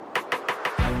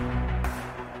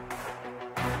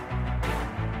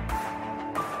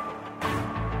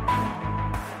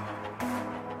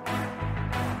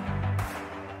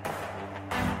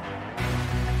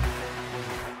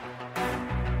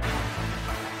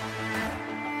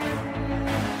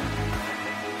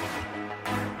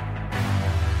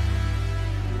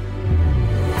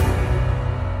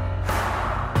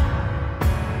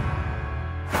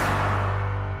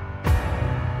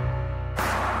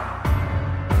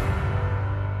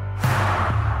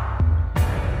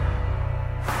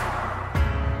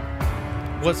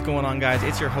What's going on, guys?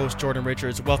 It's your host, Jordan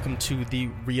Richards. Welcome to the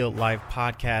Real Life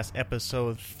Podcast,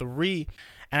 episode 3.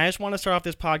 And I just want to start off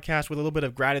this podcast with a little bit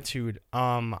of gratitude.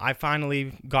 I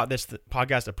finally got this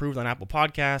podcast approved on Apple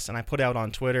Podcasts, and I put it out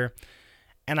on Twitter.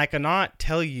 And I cannot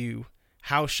tell you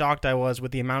how shocked I was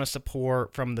with the amount of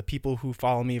support from the people who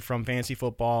follow me from fantasy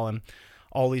football and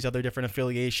all these other different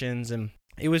affiliations. And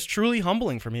it was truly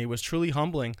humbling for me. It was truly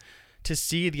humbling to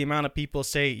see the amount of people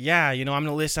say, yeah, I'm going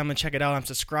to listen, I'm going to check it out, I'm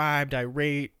subscribed, I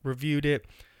reviewed it,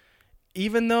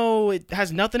 even though it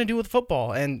has nothing to do with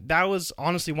football. And that was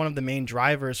honestly one of the main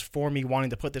drivers for me wanting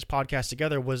to put this podcast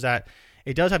together, was that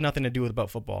it does have nothing to do with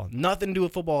about football. Nothing to do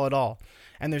with football at all.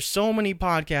 And there's so many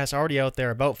podcasts already out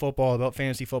there about football, about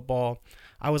fantasy football.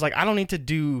 I was like, I don't need to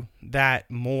do that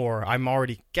more. I'm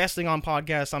already guesting on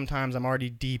podcasts sometimes. I'm already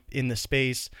deep in the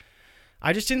space.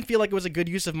 I just didn't feel like it was a good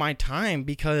use of my time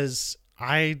because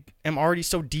I am already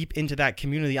so deep into that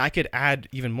community. I could add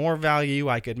even more value.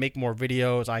 I could make more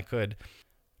videos. I could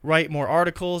write more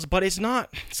articles, but it's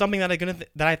not something that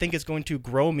I think is going to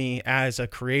grow me as a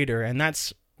creator. And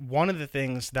that's one of the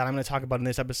things that I'm going to talk about in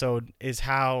this episode, is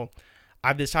how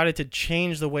I've decided to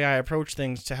change the way I approach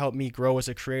things to help me grow as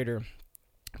a creator.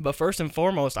 But first and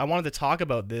foremost, I wanted to talk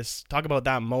about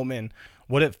that moment,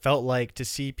 what it felt like to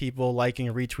see people liking,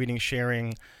 retweeting,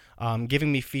 sharing,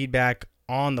 giving me feedback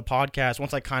on the podcast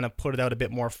once I kind of put it out a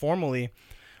bit more formally.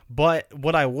 But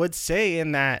what I would say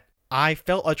in that, I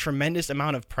felt a tremendous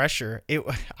amount of pressure.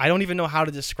 I don't even know how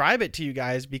to describe it to you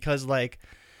guys, because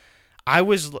I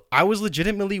was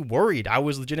legitimately worried. I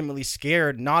was legitimately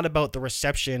scared, not about the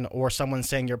reception or someone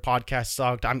saying your podcast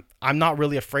sucked. I'm not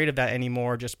really afraid of that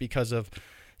anymore, just because of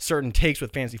certain takes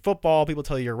with fantasy football. People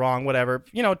tell you you're wrong, whatever.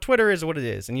 Twitter is what it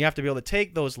is, and you have to be able to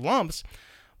take those lumps.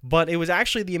 But it was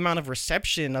actually the amount of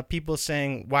reception of people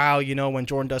saying, wow, when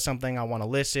Jordan does something, I want to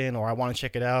listen, or I want to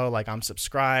check it out, like I'm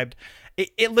subscribed.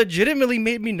 It legitimately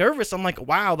made me nervous. I'm like,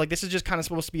 wow, this is just kind of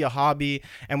supposed to be a hobby.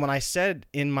 And when I said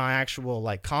in my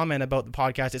actual comment about the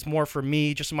podcast, it's more for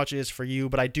me just as much as it is for you,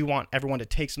 but I do want everyone to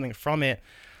take something from it.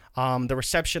 The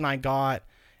reception I got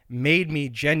made me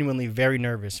genuinely very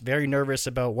nervous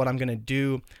about what I'm going to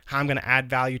do, how I'm going to add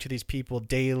value to these people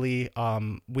daily,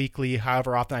 weekly,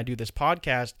 however often I do this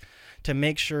podcast, to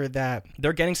make sure that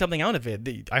they're getting something out of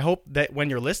it. I hope that when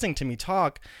you're listening to me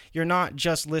talk, you're not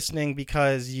just listening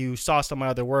because you saw some of my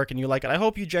other work and you like it. I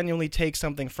hope you genuinely take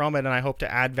something from it, and I hope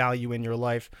to add value in your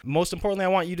life. Most importantly, I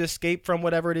want you to escape from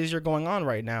whatever it is you're going on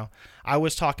right now. I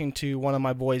was talking to one of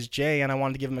my boys, Jay, and I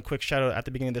wanted to give him a quick shout out at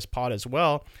the beginning of this pod as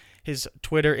well. His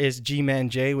Twitter is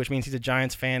GManJ, which means he's a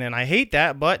Giants fan, and I hate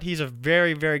that, but he's a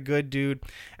very, very good dude,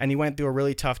 and he went through a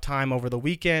really tough time over the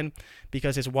weekend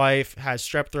because his wife has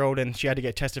strep throat, and she had to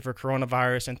get tested for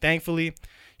coronavirus, and thankfully,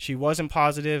 she wasn't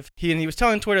positive. He was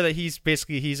telling Twitter that he's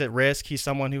at risk. He's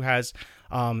someone who has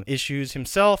issues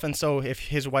himself, and so if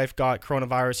his wife got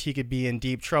coronavirus, he could be in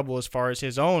deep trouble as far as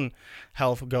his own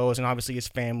health goes, and obviously his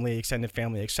family, extended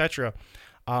family, etc.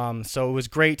 So it was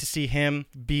great to see him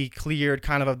be cleared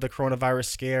kind of the coronavirus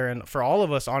scare. And for all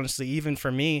of us, honestly, even for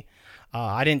me,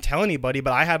 I didn't tell anybody,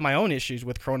 but I had my own issues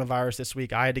with coronavirus this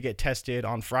week. I had to get tested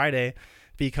on Friday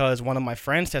because one of my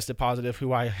friends tested positive,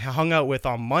 who I hung out with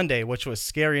on Monday, which was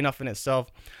scary enough in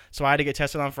itself. So I had to get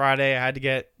tested on Friday. I had to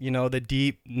get, the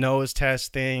deep nose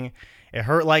test thing. It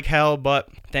hurt like hell, but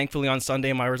thankfully on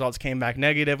Sunday, my results came back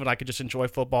negative, and I could just enjoy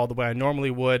football the way I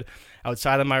normally would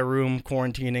outside of my room,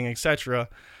 quarantining, etc.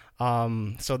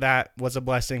 So that was a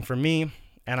blessing for me.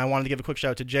 And I wanted to give a quick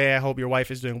shout out to Jay. I hope your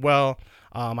wife is doing well.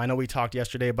 I know we talked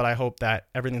yesterday, but I hope that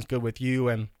everything's good with you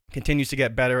and continues to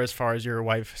get better as far as your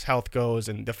wife's health goes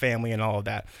and the family and all of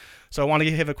that. So I want to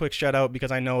give a quick shout out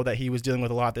because I know that he was dealing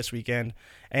with a lot this weekend.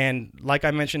 And like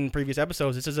I mentioned in previous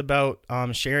episodes, this is about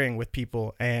sharing with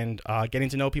people and getting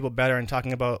to know people better and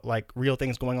talking about real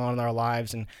things going on in our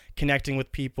lives and connecting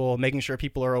with people, making sure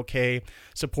people are okay,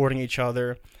 supporting each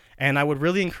other. And I would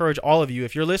really encourage all of you,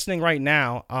 if you're listening right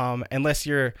now, unless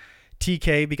you're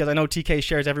TK, because I know TK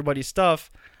shares everybody's stuff,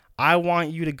 I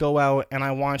want you to go out and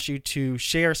I want you to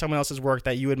share someone else's work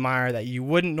that you admire that you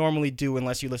wouldn't normally do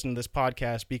unless you listen to this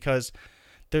podcast, because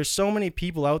there's so many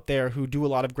people out there who do a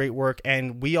lot of great work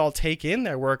and we all take in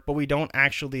their work, but we don't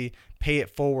actually pay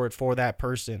it forward for that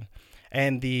person.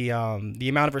 And the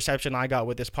amount of reception I got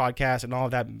with this podcast and all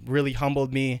of that really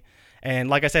humbled me.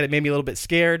 And like I said, it made me a little bit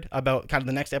scared about kind of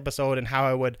the next episode and how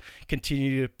I would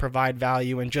continue to provide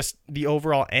value and just the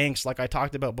overall angst, like I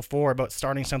talked about before, about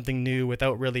starting something new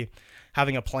without really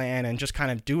having a plan and just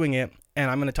kind of doing it. And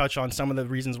I'm going to touch on some of the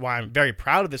reasons why I'm very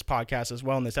proud of this podcast as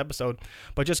well in this episode.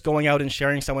 But just going out and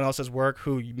sharing someone else's work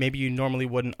who maybe you normally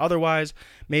wouldn't otherwise.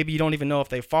 Maybe you don't even know if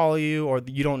they follow you, or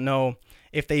you don't know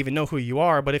if they even know who you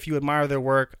are. But if you admire their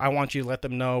work, I want you to let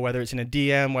them know, whether it's in a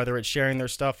DM, whether it's sharing their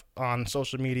stuff on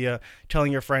social media,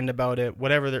 telling your friend about it,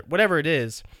 whatever it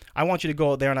is. I want you to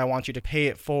go out there and I want you to pay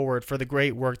it forward for the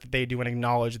great work that they do and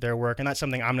acknowledge their work. And that's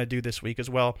something I'm going to do this week as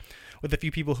well with a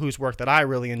few people whose work that I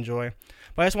really enjoy.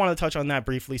 But I just wanted to touch on that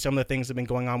briefly, some of the things that have been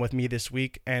going on with me this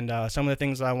week, and some of the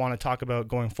things that I want to talk about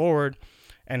going forward,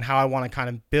 and how I want to kind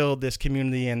of build this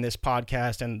community and this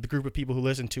podcast and the group of people who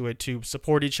listen to it to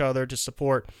support each other, to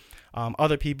support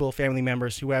other people, family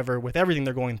members, whoever, with everything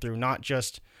they're going through, not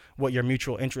just what your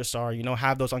mutual interests are.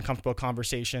 Have those uncomfortable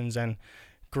conversations and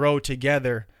grow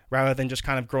together rather than just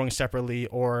kind of growing separately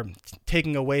or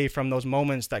taking away from those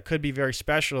moments that could be very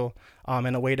special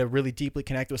and a way to really deeply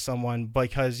connect with someone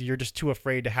because you're just too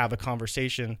afraid to have a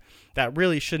conversation that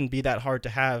really shouldn't be that hard to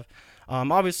have.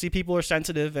 Obviously, people are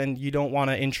sensitive and you don't want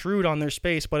to intrude on their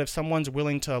space, but if someone's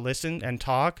willing to listen and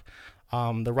talk,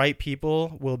 the right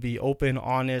people will be open,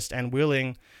 honest, and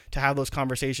willing to have those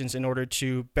conversations in order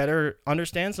to better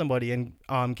understand somebody and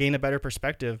gain a better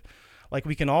perspective. Like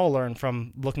we can all learn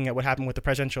from looking at what happened with the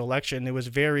presidential election. It was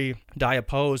very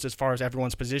diopposed as far as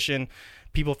everyone's position.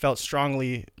 People felt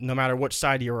strongly no matter which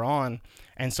side you were on.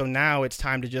 And so now it's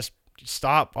time to just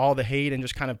stop all the hate and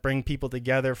just kind of bring people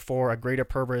together for a greater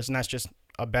purpose. And that's just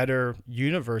a better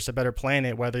universe, a better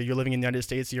planet, whether you're living in the United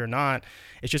States or not.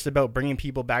 It's just about bringing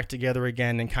people back together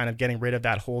again and kind of getting rid of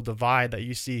that whole divide that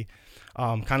you see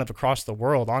kind of across the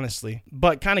world, honestly.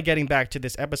 But kind of getting back to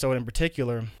this episode in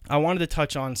particular, I wanted to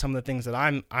touch on some of the things that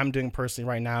I'm doing personally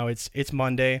right now. It's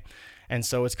Monday, and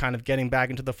so it's kind of getting back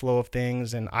into the flow of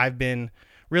things. And I've been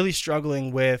really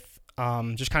struggling with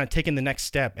just kind of taking the next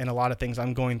step in a lot of things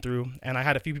I'm going through. And I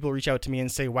had a few people reach out to me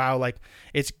and say, wow, like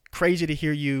it's crazy to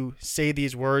hear you say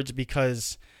these words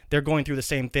because they're going through the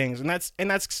same things. And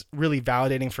that's really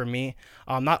validating for me,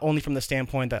 not only from the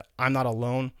standpoint that I'm not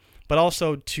alone, but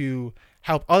also to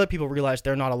help other people realize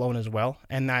they're not alone as well.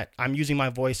 And that I'm using my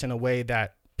voice in a way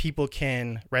that people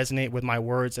can resonate with my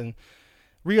words and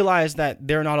realize that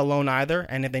they're not alone either.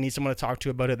 And if they need someone to talk to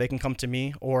about it, they can come to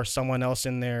me or someone else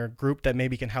in their group that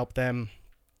maybe can help them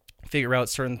figure out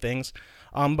certain things.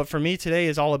 But for me, today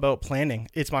is all about planning.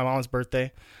 It's my mom's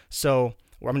birthday. So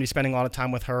I'm going to be spending a lot of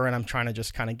time with her, and I'm trying to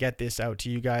just kind of get this out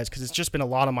to you guys because it's just been a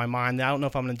lot on my mind. I don't know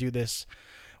if I'm going to do this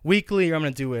weekly or I'm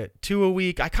going to do it 2 a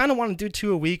week. I kind of want to do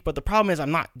 2 a week, but the problem is I'm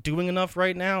not doing enough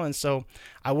right now. And so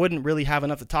I wouldn't really have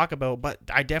enough to talk about, but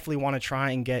I definitely want to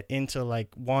try and get into like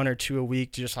 1 or 2 a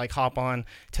week to just like hop on,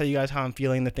 tell you guys how I'm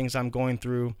feeling, the things I'm going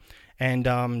through, and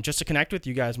just to connect with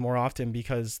you guys more often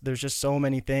because there's just so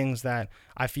many things that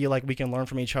I feel like we can learn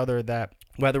from each other, that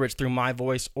whether it's through my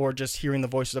voice or just hearing the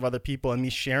voices of other people and me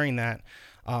sharing that,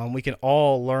 we can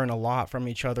all learn a lot from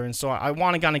each other. And so I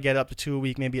want to kind of get up to 2 a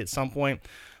week maybe at some point.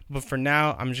 But for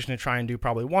now, I'm just going to try and do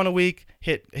probably 1 a week,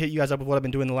 hit you guys up with what I've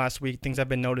been doing the last week, things I've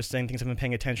been noticing, things I've been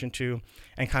paying attention to,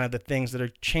 and kind of the things that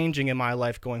are changing in my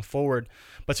life going forward.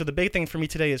 But so the big thing for me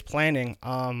today is planning.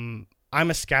 I'm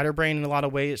a scatterbrain in a lot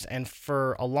of ways, and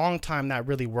for a long time that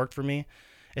really worked for me,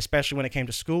 especially when it came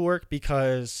to schoolwork,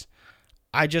 because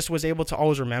I just was able to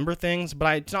always remember things.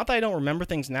 But it's not that I don't remember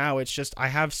things now, it's just I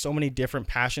have so many different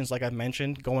passions, like I've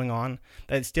mentioned, going on,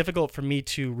 that it's difficult for me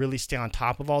to really stay on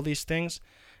top of all these things.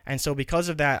 And so because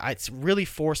of that, it's really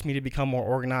forced me to become more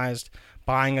organized,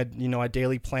 buying a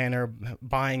daily planner,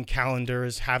 buying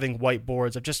calendars, having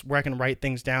whiteboards of just where I can write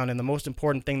things down. And the most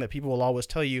important thing that people will always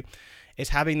tell you is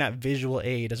having that visual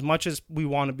aid. As much as we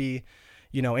want to be,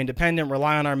 independent,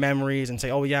 rely on our memories and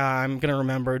say, oh yeah, I'm going to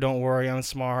remember, don't worry, I'm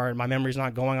smart, my memory's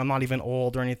not going, I'm not even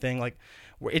old or anything. Like,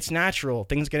 it's natural.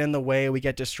 Things get in the way, we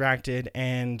get distracted,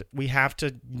 and we have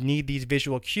to need these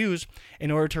visual cues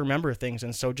in order to remember things.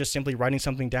 And so just simply writing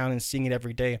something down and seeing it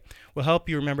every day will help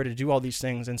you remember to do all these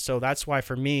things. And so that's why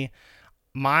for me,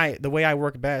 the way I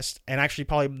work best, and actually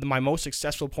probably my most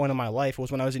successful point in my life,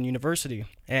 was when I was in university.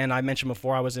 And I mentioned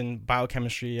before, I was in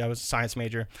biochemistry, I was a science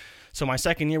major. So my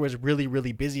second year was really,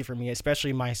 really busy for me,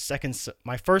 especially my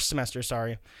first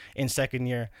semester, in second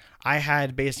year. I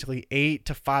had basically 8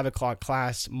 to 5 o'clock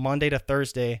class Monday to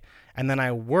Thursday, and then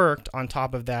I worked on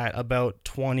top of that about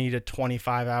 20 to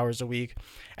 25 hours a week.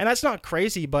 And that's not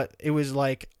crazy, but it was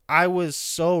like I was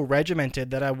so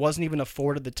regimented that I wasn't even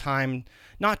afforded the time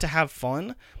not to have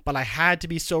fun, but I had to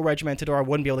be so regimented or I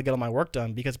wouldn't be able to get all my work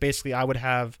done, because basically I would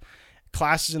have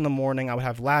classes in the morning, I would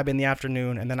have lab in the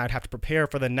afternoon, and then I'd have to prepare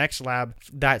for the next lab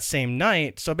that same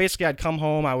night. So basically I'd come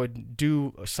home, I would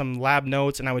do some lab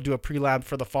notes, and I would do a pre-lab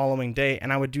for the following day,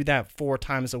 and I would do that 4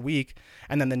 times a week.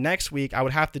 And then the next week I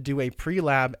would have to do a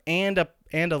pre-lab and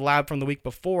a lab from the week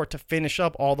before to finish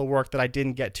up all the work that I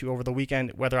didn't get to over the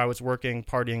weekend, whether I was working,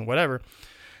 partying, whatever.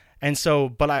 And so,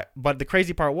 but the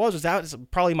crazy part was that was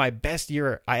probably my best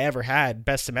year I ever had,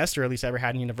 best semester at least I ever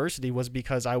had in university, was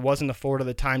because I wasn't afforded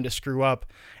the time to screw up,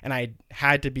 and I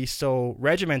had to be so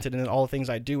regimented in all the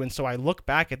things I do. And so I look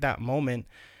back at that moment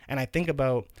and I think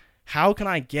about, how can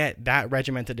I get that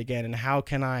regimented again, and how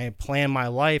can I plan my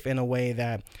life in a way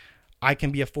that I can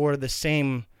be afforded the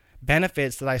same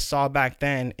benefits that I saw back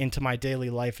then into my daily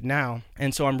life now.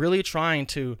 And so I'm really trying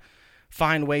to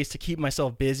find ways to keep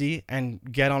myself busy and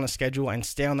get on a schedule and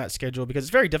stay on that schedule, because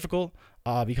it's very difficult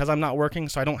because I'm not working,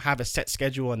 so I don't have a set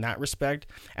schedule in that respect,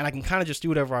 and I can kind of just do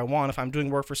whatever I want. If I'm doing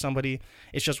work for somebody,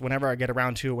 it's just whenever I get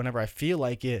around to it, whenever I feel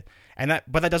like it,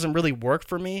 but that doesn't really work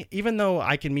for me. Even though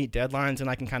I can meet deadlines and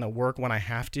I can kind of work when I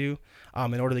have to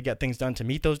in order to get things done to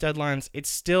meet those deadlines, it's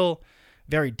still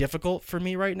very difficult for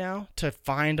me right now to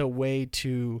find a way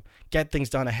to get things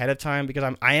done ahead of time, because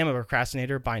I am a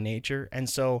procrastinator by nature, and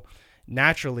so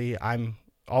naturally I'm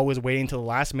always waiting till the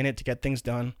last minute to get things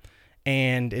done.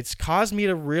 And it's caused me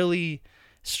to really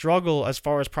struggle as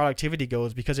far as productivity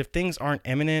goes, because if things aren't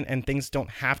imminent and things don't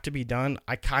have to be done,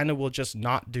 I kind of will just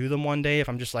not do them one day. If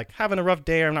I'm just like having a rough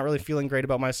day, or I'm not really feeling great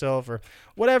about myself, or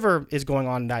whatever is going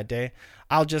on that day,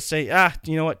 I'll just say,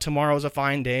 you know what, tomorrow's a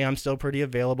fine day, I'm still pretty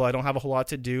available, I don't have a whole lot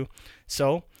to do,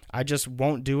 so I just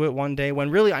won't do it one day, when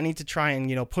really I need to try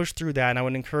and, push through that. And I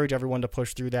would encourage everyone to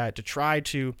push through that, to try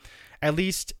to, at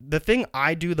least the thing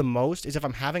I do the most is, if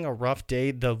I'm having a rough day,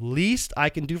 the least I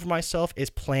can do for myself is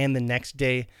plan the next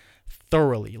day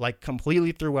thoroughly, like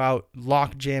completely throughout,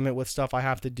 lock jam it with stuff I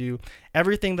have to do.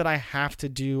 Everything that I have to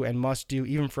do and must do,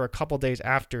 even for a couple days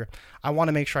after, I want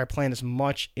to make sure I plan as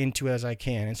much into it as I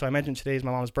can. And so I mentioned today is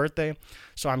my mom's birthday,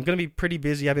 so I'm going to be pretty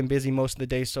busy. I've been busy most of the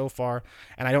day so far,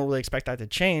 and I don't really expect that to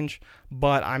change,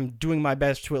 but I'm doing my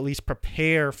best to at least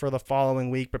prepare for the following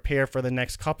week, prepare for the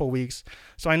next couple weeks,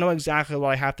 so I know exactly what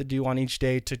I have to do on each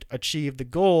day to achieve the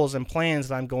goals and plans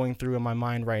that I'm going through in my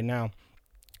mind right now.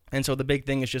 And so the big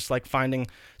thing is just like finding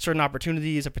certain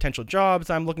opportunities of potential jobs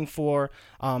I'm looking for,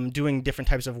 doing different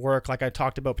types of work. Like I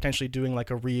talked about potentially doing like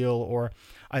a reel, or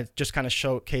just kind of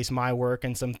showcase my work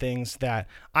and some things that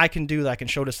I can do that I can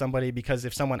show to somebody, because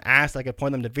if someone asks, I could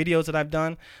point them to videos that I've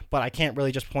done, but I can't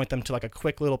really just point them to like a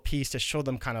quick little piece to show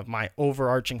them kind of my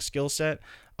overarching skill set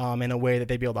in a way that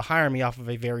they'd be able to hire me off of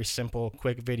a very simple,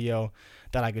 quick video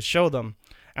that I could show them.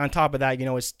 And on top of that,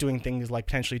 it's doing things like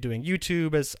potentially doing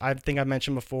YouTube, as I think I've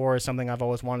mentioned before, is something I've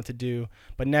always wanted to do,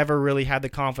 but never really had the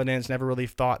confidence, never really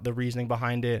thought the reasoning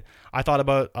behind it. I thought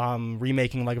about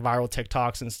remaking like viral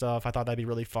TikToks and stuff. I thought that'd be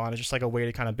really fun. It's just like a way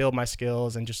to kind of build my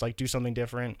skills and just like do something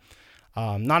different.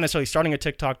 Not necessarily starting a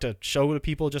TikTok to show to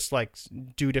people, just like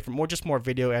do different, more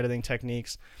video editing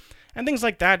techniques and things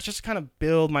like that, just to kind of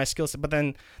build my skill set. But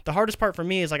then the hardest part for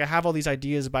me is like I have all these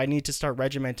ideas, but I need to start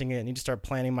regimenting it. I need to start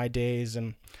planning my days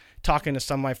and talking to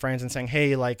some of my friends and saying,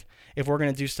 hey, like if we're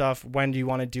going to do stuff, when do you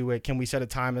want to do it? Can we set a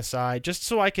time aside? Just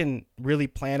so I can really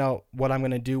plan out what I'm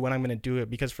going to do, when I'm going to do it.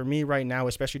 Because for me right now,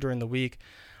 especially during the week,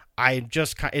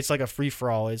 it's like a free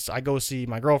for all. I go see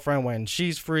my girlfriend when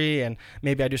she's free, and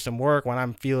maybe I do some work when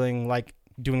I'm feeling like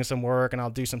doing some work, and I'll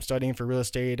do some studying for real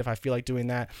estate if I feel like doing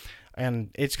that.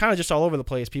 And it's kind of just all over the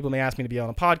place. People may ask me to be on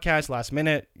a podcast last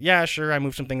minute. Yeah, sure. I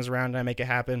move some things around and I make it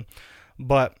happen.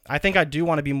 But I think I do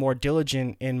want to be more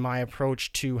diligent in my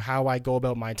approach to how I go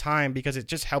about my time, because it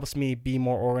just helps me be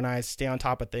more organized, stay on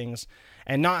top of things,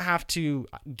 and not have to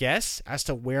guess as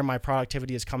to where my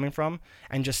productivity is coming from,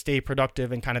 and just stay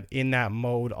productive and kind of in that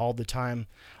mode all the time.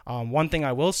 One thing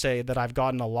I will say that I've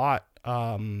gotten a lot,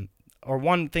 or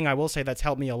one thing I will say that's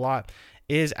helped me a lot,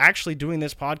 is actually doing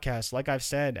this podcast. Like I've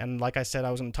said, and like I said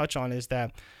I was going to touch on, is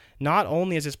that not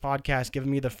only has this podcast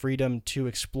given me the freedom to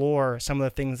explore some of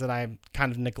the things that I've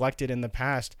kind of neglected in the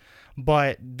past,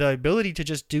 but the ability to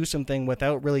just do something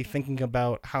without really thinking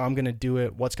about how I'm going to do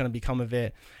it, what's going to become of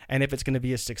it, and if it's going to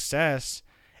be a success,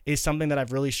 is something that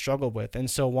I've really struggled with.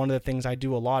 And so one of the things I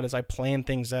do a lot is I plan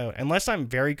things out. Unless I'm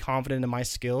very confident in my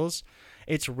skills,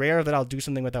 it's rare that I'll do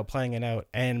something without planning it out.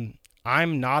 And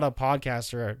I'm not a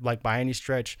podcaster like by any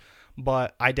stretch,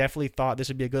 but I definitely thought this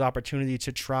would be a good opportunity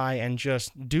to try and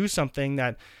just do something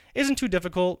that isn't too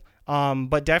difficult,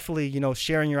 but definitely,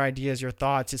 sharing your ideas, your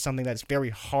thoughts is something that's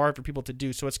very hard for people to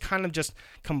do. So it's kind of just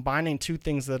combining two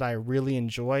things that I really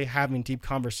enjoy: having deep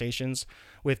conversations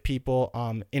with people,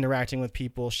 interacting with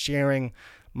people, sharing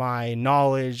my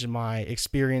knowledge, my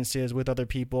experiences with other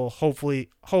people, hopefully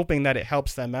hoping that it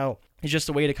helps them out. It's just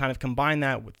a way to kind of combine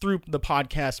that through the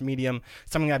podcast medium,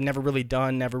 something I've never really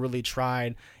done, never really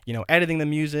tried, editing the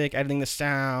music, editing the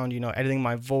sound, editing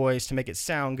my voice to make it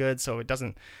sound good so it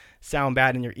doesn't sound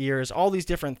bad in your ears, all these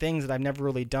different things that I've never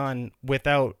really done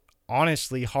without,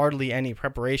 honestly, hardly any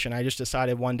preparation. I just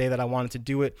decided one day that I wanted to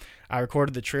do it. I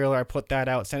recorded the trailer, I put that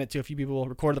out, sent it to a few people,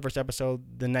 recorded the first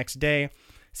episode the next day,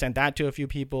 sent that to a few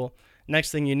people.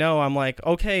 Next thing you know, I'm like,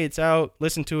 okay, it's out,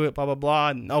 listen to it, blah, blah, blah.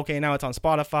 And okay, now it's on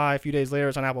Spotify. A few days later,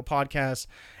 it's on Apple Podcasts.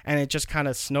 And it just kind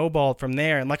of snowballed from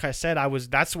there. And like I said,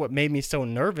 that's what made me so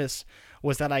nervous,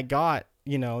 was that I got,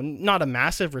 not a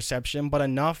massive reception, but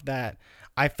enough that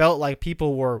I felt like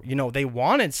people were, they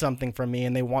wanted something from me,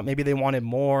 and maybe they wanted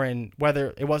more. And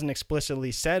whether it wasn't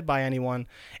explicitly said by anyone,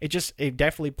 it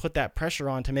definitely put that pressure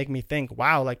on to make me think,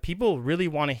 wow, like people really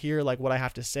want to hear like what I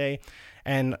have to say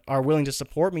and are willing to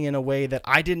support me in a way that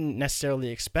I didn't necessarily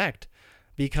expect,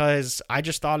 because I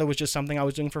just thought it was just something I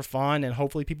was doing for fun and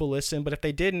hopefully people listen. But if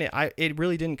they didn't, it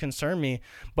really didn't concern me.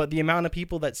 But the amount of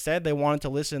people that said they wanted to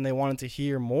listen, they wanted to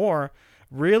hear more,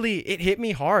 really, it hit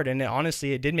me hard. And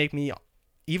honestly, it did make me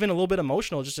even a little bit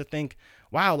emotional, just to think,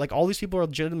 wow, like all these people are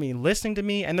legitimately listening to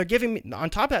me, and they're giving me, on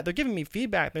top of that, they're giving me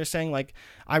feedback. They're saying like,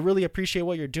 I really appreciate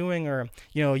what you're doing, or,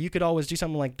 you could always do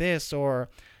something like this, or,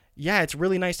 yeah, it's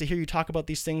really nice to hear you talk about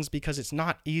these things, because it's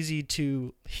not easy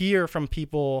to hear from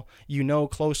people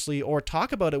closely or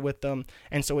talk about it with them.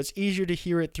 And so it's easier to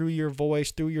hear it through your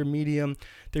voice, through your medium,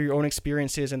 through your own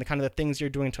experiences, and the kind of the things you're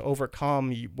doing to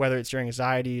overcome, whether it's your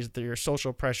anxieties, your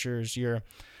social pressures, your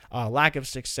lack of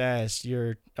success,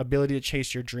 your ability to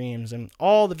chase your dreams, and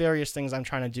all the various things I'm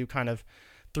trying to do kind of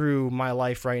through my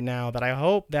life right now that I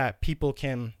hope that people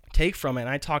can take from it. And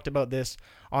I talked about this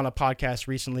on a podcast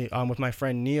recently with my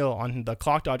friend Neil on the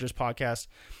Clock Dodgers podcast,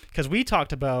 because we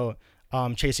talked about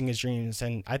chasing his dreams.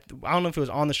 And I don't know if it was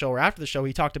on the show or after the show,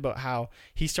 he talked about how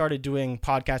he started doing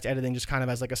podcast editing just kind of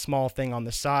as like a small thing on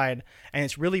the side. And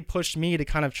it's really pushed me to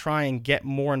kind of try and get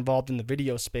more involved in the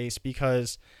video space,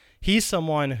 because he's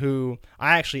someone who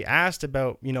I actually asked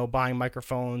about, buying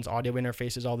microphones, audio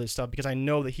interfaces, all this stuff, because I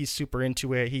know that he's super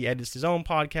into it. He edits his own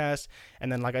podcast.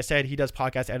 And then, like I said, he does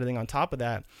podcast editing on top of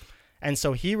that. And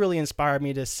so he really inspired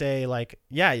me to say, like,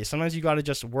 yeah, sometimes you got to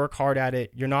just work hard at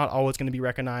it. You're not always going to be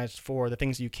recognized for the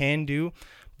things you can do.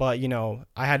 But,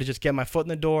 I had to just get my foot in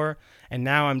the door. And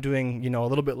now I'm doing, a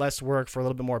little bit less work for a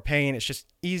little bit more pay. And it's just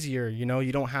easier.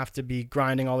 You don't have to be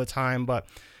grinding all the time, but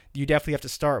you definitely have to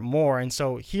start more. And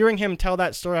so hearing him tell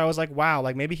that story, I was like, wow,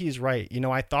 like maybe he's right.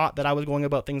 I thought that I was going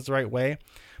about things the right way,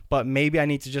 but maybe I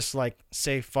need to just like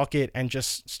say fuck it and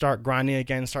just start grinding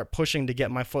again, start pushing to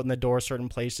get my foot in the door certain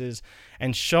places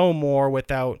and show more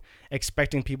without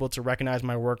expecting people to recognize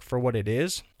my work for what it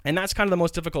is. And that's kind of the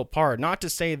most difficult part. Not to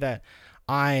say that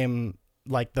I'm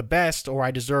like the best or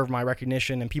I deserve my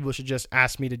recognition and people should just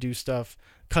ask me to do stuff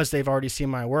because they've already seen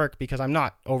my work, because I'm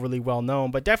not overly well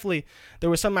known. But definitely there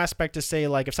was some aspect to say,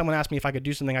 like, if someone asked me if I could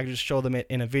do something, I could just show them it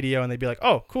in a video and they'd be like,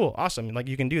 oh, cool, awesome, like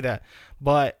you can do that.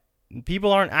 But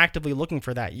people aren't actively looking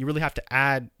for that. You really have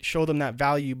to show them that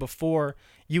value before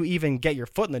you even get your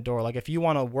foot in the door. Like if you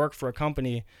want to work for a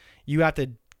company, you have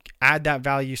to add that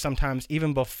value sometimes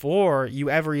even before you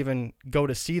ever even go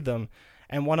to see them.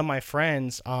 And one of my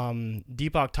friends,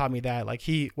 Deepak, taught me that. Like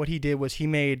what he did was he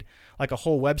made like a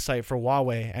whole website for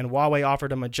Huawei, and Huawei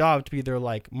offered him a job to be their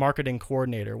like marketing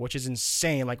coordinator, which is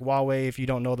insane. Like Huawei, if you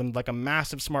don't know them, like a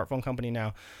massive smartphone company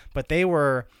now, but they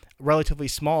were relatively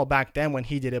small back then when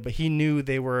he did it, but he knew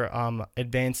they were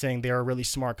advancing. They are a really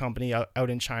smart company out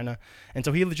in China. And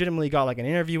so he legitimately got like an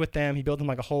interview with them. He built them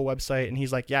like a whole website, and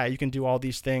he's like, yeah, you can do all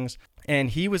these things.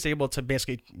 And he was able to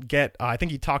basically get, I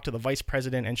think he talked to the vice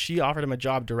president and she offered him a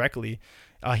job directly.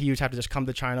 He would have to just come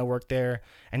to China, work there,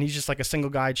 and he's just like a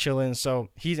single guy chilling. So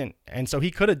so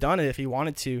he could have done it if he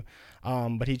wanted to,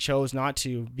 but he chose not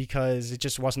to because it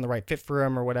just wasn't the right fit for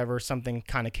him or whatever. Something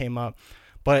kind of came up.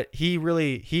 But he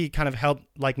kind of helped,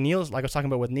 like I was talking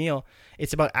about with Neil,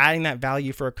 it's about adding that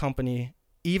value for a company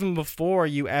even before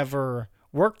you ever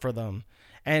work for them.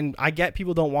 And I get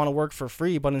people don't want to work for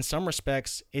free, but in some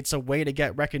respects, it's a way to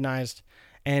get recognized.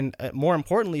 And more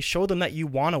importantly, show them that you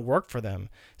want to work for them.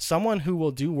 Someone who will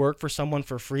do work for someone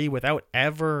for free without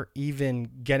ever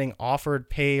even getting offered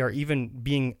pay or even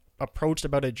being approached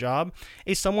about a job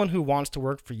is someone who wants to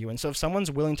work for you. And so if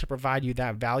someone's willing to provide you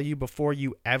that value before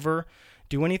you ever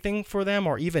do anything for them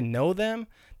or even know them,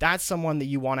 that's someone that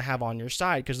you want to have on your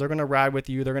side, because they're going to ride with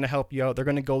you, they're going to help you out, they're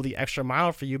going to go the extra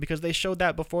mile for you because they showed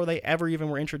that before they ever even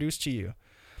were introduced to you.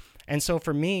 And so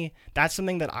for me, that's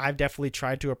something that I've definitely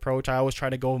tried to approach. I always try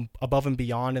to go above and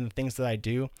beyond in the things that I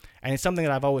do. And it's something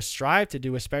that I've always strived to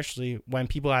do, especially when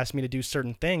people ask me to do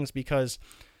certain things, because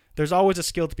there's always a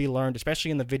skill to be learned,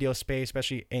 especially in the video space,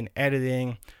 especially in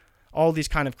editing, all these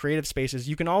kind of creative spaces.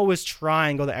 You can always try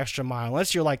and go the extra mile,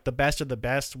 unless you're like the best of the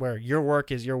best, where your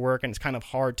work is your work and it's kind of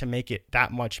hard to make it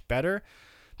that much better.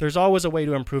 There's always a way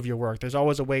to improve your work. There's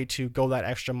always a way to go that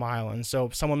extra mile. And so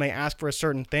someone may ask for a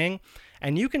certain thing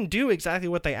and you can do exactly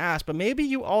what they ask, but maybe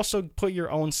you also put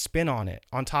your own spin on it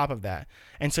on top of that.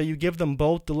 And so you give them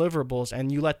both deliverables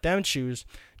and you let them choose.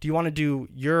 Do you want to do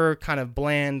your kind of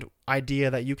bland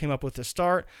idea that you came up with to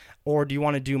start, or do you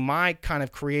want to do my kind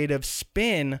of creative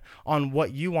spin on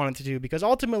what you wanted to do? Because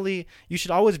ultimately, you should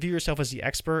always view yourself as the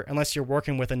expert unless you're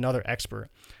working with another expert.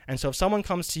 And so if someone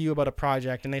comes to you about a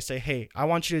project and they say, hey, I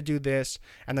want you to do this,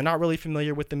 and they're not really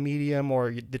familiar with the medium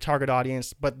or the target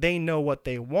audience, but they know what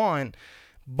they want,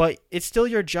 but it's still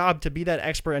your job to be that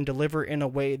expert and deliver in a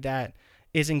way that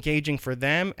is engaging for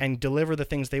them and deliver the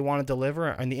things they want to deliver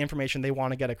and the information they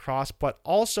want to get across, but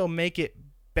also make it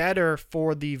better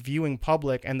for the viewing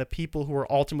public and the people who are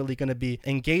ultimately going to be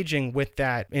engaging with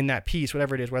that in that piece,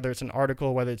 whatever it is, whether it's an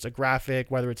article, whether it's a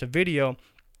graphic, whether it's a video.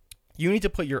 You need to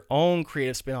put your own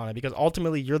creative spin on it, because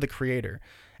ultimately you're the creator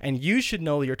and you should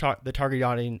know the target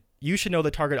audience. You should know the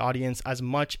target audience as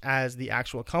much as the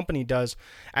actual company does,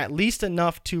 at least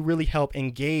enough to really help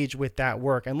engage with that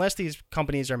work. Unless these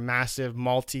companies are massive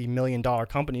multi-million-dollar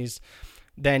companies,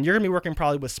 then you're going to be working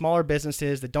probably with smaller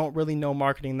businesses that don't really know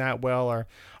marketing that well, or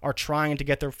are trying to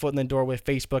get their foot in the door with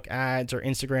Facebook ads or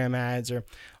Instagram ads, or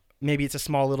maybe it's a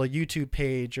small little YouTube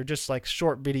page or just like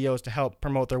short videos to help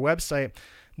promote their website.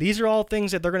 These are all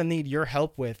things that they're going to need your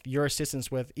help with, your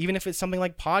assistance with, even if it's something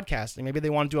like podcasting. Maybe they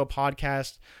want to do a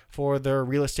podcast for their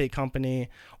real estate company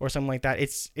or something like that.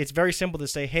 It's very simple to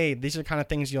say, hey, these are the kind of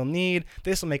things you'll need.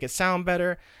 This will make it sound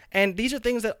better. And these are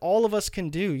things that all of us can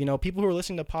do. You know, people who are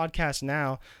listening to podcasts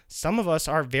now, some of us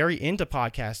are very into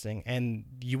podcasting, and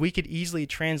we could easily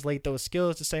translate those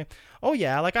skills to say, oh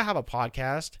yeah, like I have a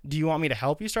podcast. Do you want me to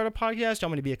help you start a podcast? Do you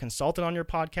want me to be a consultant on your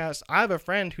podcast? I have a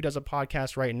friend who does a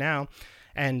podcast right now.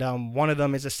 And one of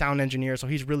them is a sound engineer, so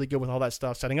he's really good with all that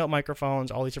stuff, setting up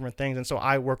microphones, all these different things. And so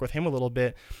I work with him a little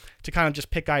bit to kind of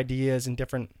just pick ideas and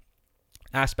different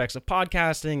aspects of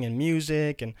podcasting and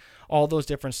music and all those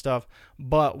different stuff.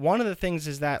 But one of the things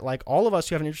is that, like, all of us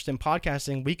who have an interest in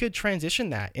podcasting, we could transition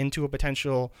that into a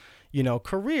potential, you know,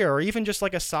 career, or even just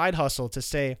like a side hustle to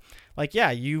say, like,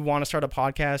 yeah, you want to start a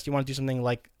podcast, you want to do something,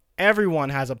 like everyone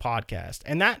has a podcast.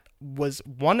 And that was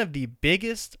one of the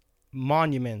biggest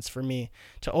monuments for me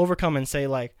to overcome and say,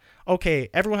 like, okay,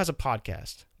 everyone has a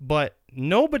podcast, but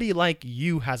nobody like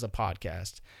you has a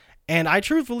podcast. And I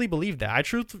truthfully believe that. I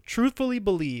truthfully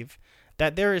believe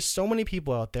that there is so many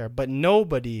people out there, but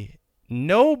nobody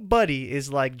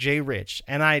is like Jay Rich.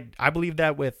 And I believe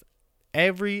that with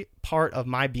every part of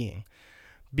my being,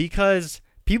 because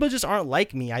people just aren't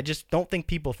like me. I just don't think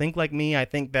people think like me. I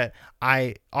think that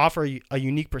I offer a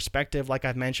unique perspective, like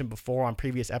I've mentioned before on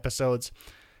previous episodes.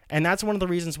 And that's one of the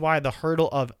reasons why the hurdle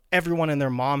of everyone and their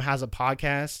mom has a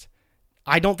podcast,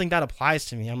 I don't think that applies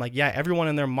to me. I'm like, yeah, everyone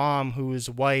and their mom who is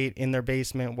white in their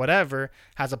basement, whatever,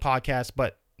 has a podcast,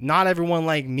 but not everyone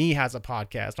like me has a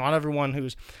podcast. Not everyone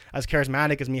who's as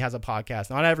charismatic as me has a podcast.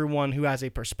 Not everyone who has a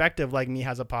perspective like me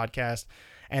has a podcast.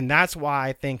 And that's why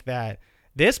I think that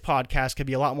this podcast could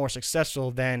be a lot more successful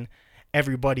than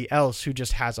everybody else who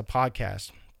just has a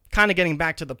podcast. Kind of getting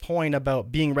back to the point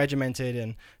about being regimented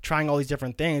and trying all these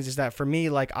different things, is that for me,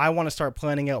 like, I want to start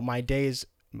planning out my days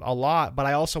a lot, but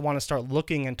I also want to start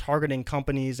looking and targeting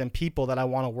companies and people that I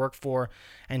want to work for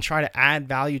and try to add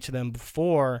value to them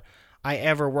before I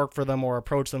ever work for them or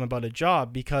approach them about a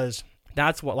job, because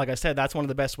that's what, like I said, that's one of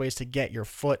the best ways to get your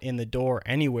foot in the door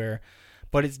anywhere.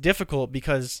 But it's difficult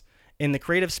because in the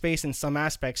creative space, in some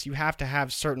aspects, you have to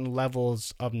have certain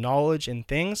levels of knowledge in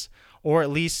things, or at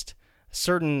least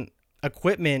certain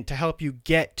equipment to help you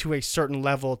get to a certain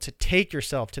level to take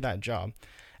yourself to that job.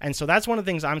 And so that's one of the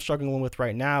things I'm struggling with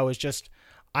right now, is just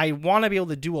I want to be able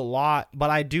to do a lot, but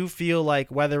I do feel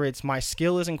like whether it's my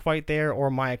skill isn't quite there or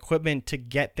my equipment to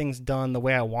get things done the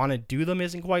way I want to do them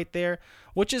isn't quite there,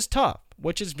 which is tough,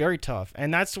 which is very tough.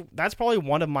 And that's probably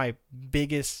one of my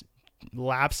biggest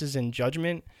lapses in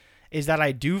judgment, is that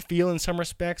I do feel in some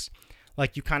respects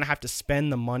like you kind of have to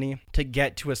spend the money to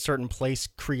get to a certain place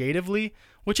creatively,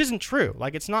 which isn't true.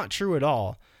 Like, it's not true at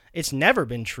all. It's never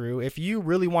been true. If you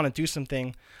really want to do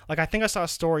something, like I think I saw a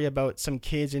story about some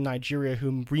kids in Nigeria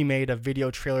who remade a video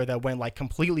trailer that went like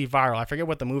completely viral. I forget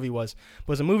what the movie was. It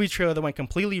was a movie trailer that went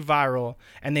completely viral,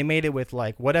 and they made it with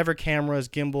like whatever cameras,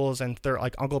 gimbals, and their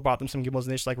like uncle brought them some gimbals,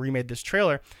 and they just like remade this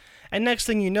trailer. And next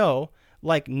thing you know,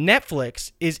 like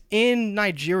Netflix is in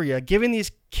Nigeria giving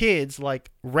these kids like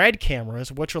Red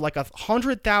cameras, which are like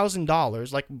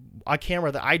 $100,000, like a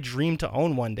camera that I dreamed to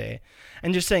own one day,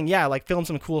 and just saying, yeah, like film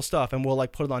some cool stuff and we'll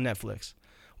like put it on Netflix,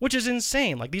 which is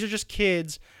insane. Like these are just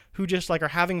kids who just like are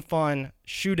having fun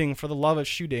shooting for the love of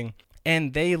shooting,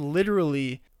 and they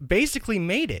literally basically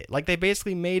made it. Like they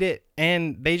basically made it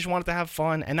and they just wanted to have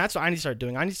fun, and that's what I need to start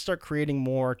doing. I need to start creating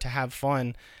more to have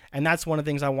fun, and that's one of the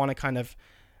things I want to kind of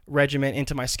regiment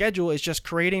into my schedule, is just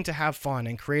creating to have fun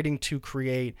and creating to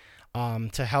create,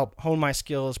 to help hone my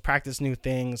skills, practice new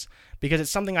things, because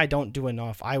it's something I don't do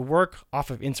enough. I work off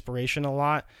of inspiration a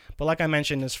lot, but like I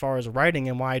mentioned, as far as writing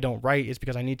and why I don't write is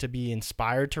because I need to be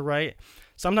inspired to write.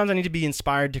 Sometimes I need to be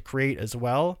inspired to create as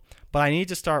well, but I need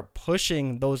to start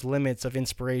pushing those limits of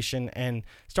inspiration and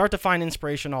start to find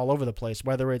inspiration all over the place,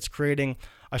 whether it's creating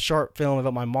a short film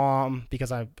about my mom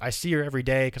because I see her every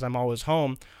day because I'm always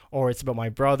home, or it's about my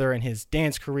brother and his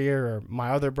dance career, or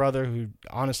my other brother who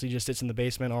honestly just sits in the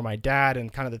basement, or my dad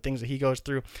and kind of the things that he goes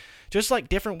through. Just like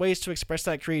different ways to express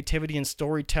that creativity and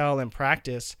storytell and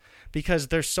practice, because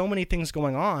there's so many things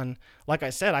going on. Like I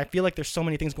said, I feel like there's so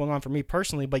many things going on for me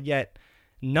personally, but yet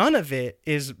none of it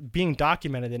is being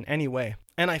documented in any way.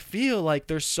 And I feel like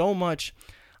there's so much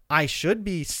I should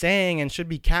be saying and should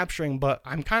be capturing, but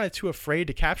I'm kind of too afraid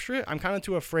to capture it. I'm kind of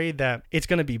too afraid that it's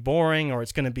going to be boring, or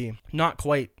it's going to be not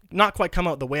quite come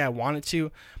out the way I want it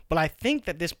to. But I think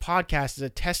that this podcast is a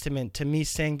testament to me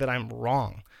saying that I'm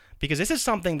wrong, because this is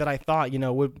something that I thought,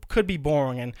 could be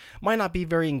boring and might not be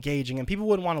very engaging and people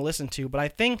wouldn't want to listen to. But I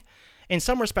think in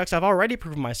some respects, I've already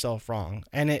proven myself wrong,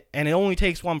 and it only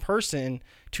takes one person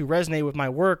to resonate with my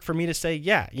work for me to say,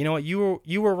 yeah, you know what,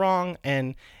 you were wrong,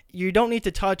 and you don't need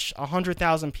to touch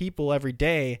 100,000 people every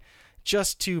day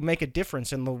just to make a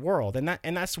difference in the world. And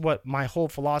that's what my whole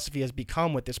philosophy has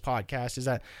become with this podcast, is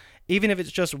that even if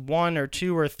it's just one or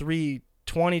two or three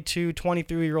 22,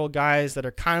 23-year-old guys that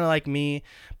are kind of like me,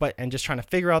 and just trying to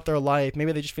figure out their life,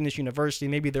 maybe they just finished university,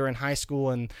 maybe they're in high school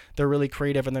and they're really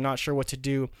creative and they're not sure what to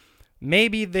do.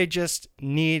 Maybe they just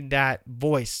need that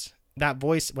voice,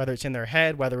 whether it's in their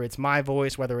head, whether it's my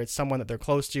voice, whether it's someone that they're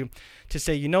close to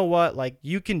say, you know what, like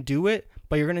you can do it,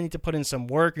 but you're going to need to put in some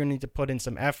work. You're going to need to put in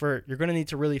some effort. You're going to need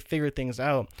to really figure things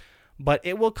out, but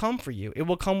it will come for you. It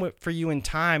will come for you in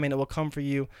time, and it will come for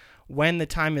you when the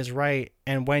time is right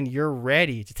and when you're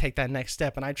ready to take that next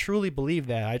step. And I truly believe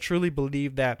that. I truly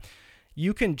believe that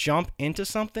you can jump into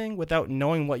something without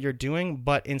knowing what you're doing,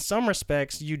 but in some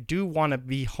respects, you do want to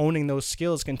be honing those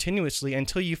skills continuously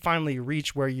until you finally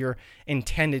reach where you're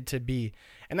intended to be.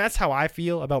 And that's how I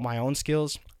feel about my own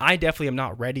skills. I definitely am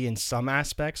not ready in some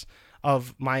aspects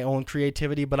of my own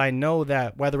creativity, but I know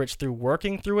that whether it's through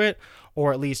working through it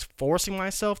or at least forcing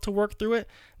myself to work through it,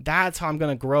 that's how I'm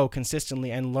going to grow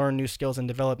consistently and learn new skills and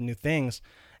develop new things.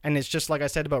 And it's just like I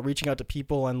said about reaching out to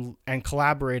people and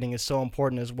collaborating is so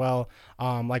important as well.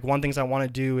 Like one things I want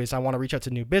to do is I want to reach out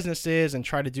to new businesses and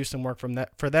try to do some work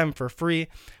for them for free,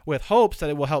 with hopes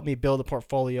that it will help me build a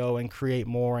portfolio and create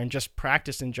more and just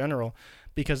practice in general,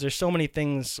 because there's so many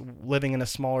things living in a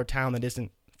smaller town that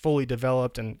isn't fully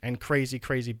developed and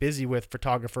crazy busy with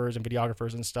photographers and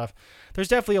videographers and stuff. There's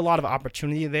definitely a lot of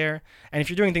opportunity there. And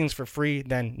if you're doing things for free,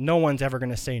 then no one's ever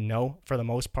going to say no for the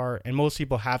most part. And most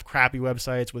people have crappy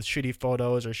websites with shitty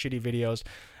photos or shitty videos.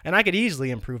 And I could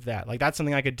easily improve that. Like that's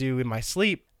something I could do in my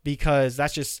sleep, because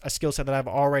that's just a skill set that I've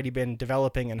already been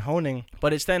developing and honing.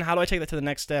 But it's then, how do I take that to the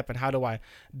next step, and how do I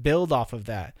build off of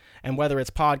that? And whether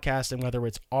it's podcasting, whether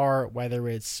it's art, whether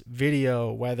it's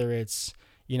video, whether it's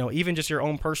even just your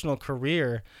own personal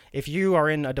career. If you are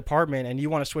in a department and you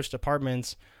want to switch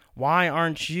departments, why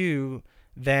aren't you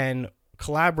then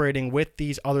collaborating with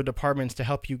these other departments to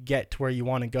help you get to where you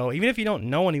want to go? Even if you don't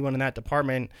know anyone in that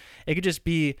department, it could just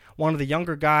be one of the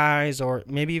younger guys, or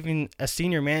maybe even a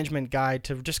senior management guy,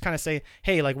 to just kind of say,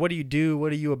 hey, like, what do you do?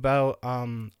 What are you about?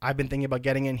 I've been thinking about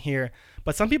getting in here.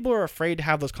 But some people are afraid to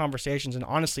have those conversations. And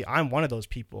honestly, I'm one of those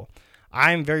people.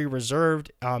 I'm very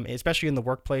reserved, especially in the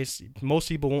workplace. Most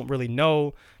people won't really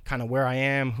know kind of where I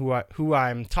am, who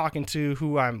I'm talking to,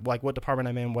 who I'm like, what department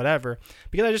I'm in, whatever,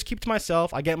 because I just keep to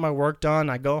myself. I get my work done.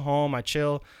 I go home. I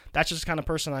chill. That's just the kind of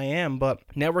person I am. But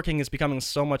networking is becoming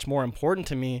so much more important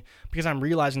to me because I'm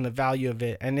realizing the value of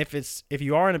it. And if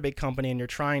you are in a big company and you're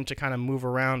trying to kind of move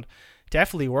around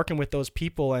definitely working with those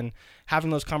people and having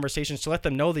those conversations to let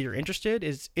them know that you're interested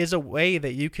is a way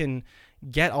that you can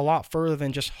get a lot further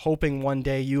than just hoping one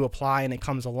day you apply and it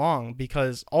comes along,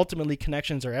 because ultimately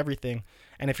connections are everything.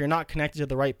 And if you're not connected to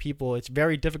the right people, it's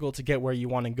very difficult to get where you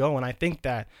want to go. And I think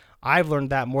that I've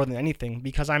learned that more than anything,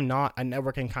 because I'm not a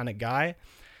networking kind of guy.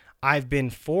 I've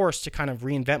been forced to kind of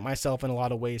reinvent myself in a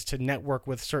lot of ways to network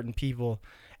with certain people.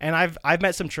 And I've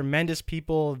met some tremendous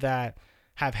people that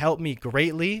have helped me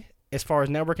greatly as far as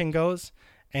networking goes.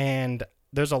 And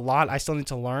there's a lot I still need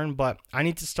to learn, but I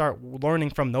need to start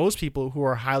learning from those people who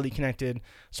are highly connected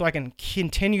so I can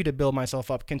continue to build myself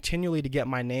up, continually to get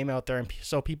my name out there, and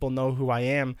so people know who I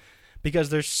am, because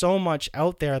there's so much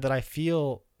out there that I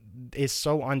feel is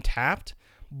so untapped,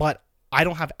 but I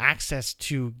don't have access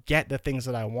to get the things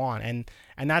that I want.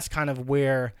 And that's kind of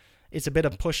where it's a bit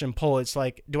of push and pull. It's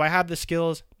like, do I have the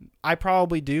skills? I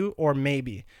probably do, or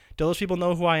maybe. Do those people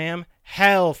know who I am?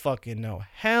 Hell fucking no.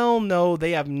 Hell no.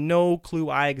 They have no clue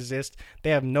I exist.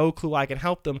 They have no clue I can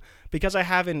help them, because I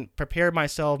haven't prepared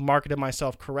myself, marketed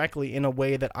myself correctly in a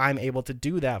way that I'm able to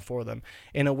do that for them,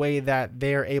 in a way that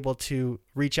they're able to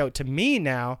reach out to me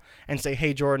now and say,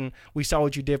 hey, Jordan, we saw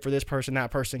what you did for this person,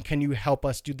 that person. Can you help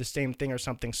us do the same thing or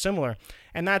something similar?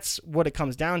 And that's what it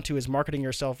comes down to, is marketing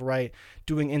yourself right,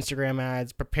 doing Instagram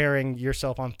ads, preparing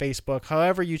yourself on Facebook,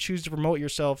 however you choose to promote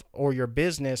yourself or your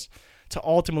business, to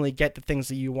ultimately get the things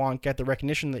that you want, get the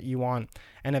recognition that you want,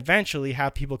 and eventually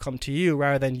have people come to you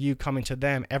rather than you coming to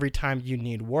them every time you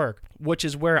need work, which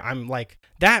is where I'm like,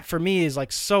 that for me is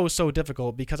like so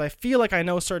difficult, because I feel like I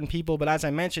know certain people, but as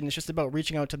I mentioned, it's just about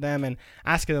reaching out to them and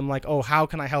asking them like, oh, how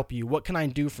can I help you? What can I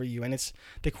do for you? And it's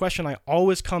the question I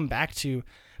always come back to,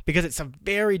 because it's a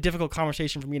very difficult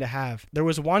conversation for me to have. There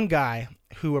was one guy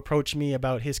who approached me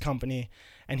about his company,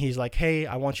 and he's like, hey,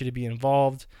 I want you to be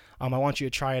involved. I want you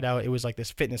to try it out. It was like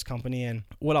this fitness company. And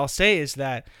what I'll say is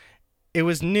that it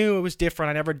was new. It was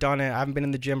different. I never done it. I haven't been in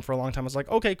the gym for a long time. I was like,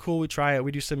 okay, cool. We try it.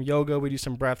 We do some yoga. We do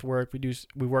some breath work.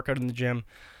 We work out in the gym.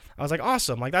 I was like,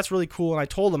 awesome. Like, that's really cool. And I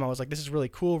told him, I was like, this is really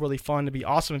cool, really fun. It'd be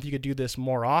awesome if you could do this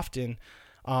more often.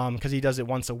 Because he does it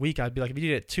once a week. I'd be like, if you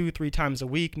did it 2-3 times a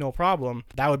week, no problem.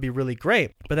 That would be really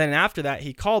great. But then after that,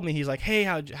 he called me. He's like, hey,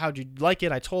 how'd you like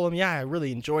it? I told him, yeah, I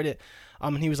really enjoyed it.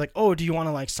 And he was like, oh, do you want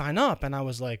to like sign up? And I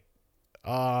was like,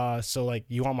 so like,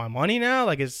 you want my money now?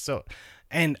 Like, it's so,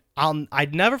 and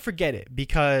I'd never forget it,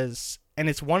 because, and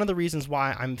it's one of the reasons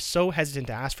why I'm so hesitant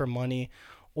to ask for money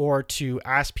or to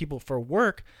ask people for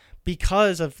work,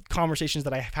 because of conversations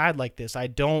that I've had like this. I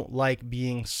don't like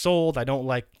being sold. I don't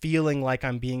like feeling like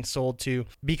I'm being sold to,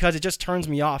 because it just turns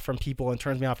me off from people and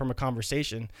turns me off from a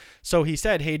conversation. So he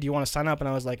said, hey, do you want to sign up? And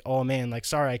I was like, oh man, like,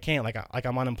 sorry, I can't, like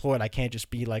I'm unemployed. I can't just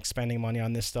be like spending money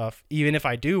on this stuff. Even if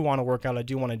I do want to work out, I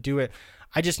do want to do it.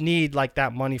 I just need like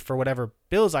that money for whatever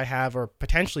bills I have, or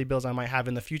potentially bills I might have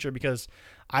in the future, because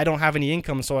I don't have any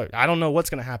income. So I don't know what's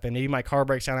going to happen. Maybe my car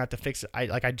breaks down, I have to fix it.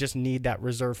 I just need that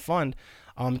reserve fund,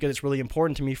 because it's really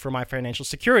important to me for my financial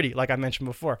security, like I mentioned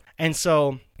before. And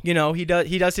so, you know, he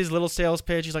does his little sales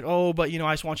pitch. He's like, oh, but you know,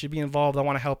 I just want you to be involved. I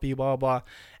want to help you, blah, blah.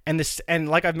 And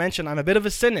like I've mentioned, I'm a bit of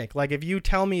a cynic. Like, if you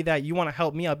tell me that you want to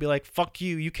help me, I'll be like, fuck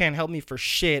you. You can't help me for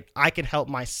shit. I can help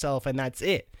myself, and that's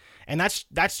it. And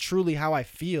that's truly how I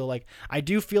feel. Like, I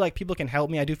do feel like people can help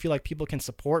me. I do feel like people can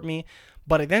support me.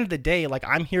 But at the end of the day, like,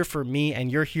 I'm here for me and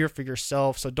you're here for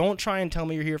yourself. So don't try and tell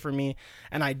me you're here for me.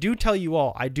 And I do tell you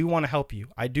all, I do want to help you.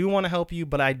 I do want to help you,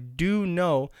 but I do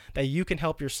know that you can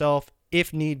help yourself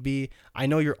if need be. I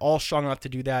know you're all strong enough to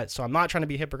do that. So I'm not trying to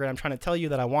be a hypocrite. I'm trying to tell you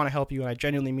that I want to help you, and I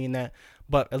genuinely mean that.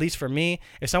 But at least for me,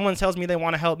 if someone tells me they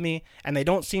want to help me and they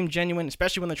don't seem genuine,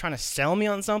 especially when they're trying to sell me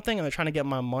on something and they're trying to get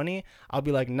my money, I'll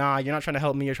be like, nah, you're not trying to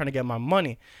help me. You're trying to get my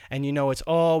money. And you know, it's,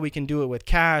 oh, we can do it with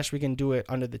cash. We can do it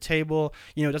under the table.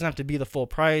 You know, it doesn't have to be the full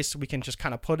price. We can just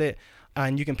kind of put it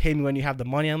and you can pay me when you have the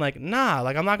money. I'm like, nah,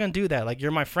 like, I'm not going to do that. Like,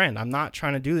 you're my friend. I'm not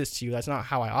trying to do this to you. That's not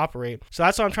how I operate. So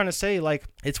that's what I'm trying to say. Like,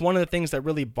 it's one of the things that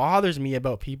really bothers me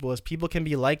about people, is people can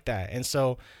be like that. And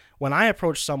so when I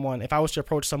approach someone, if I was to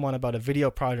approach someone about a video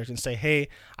project and say, hey,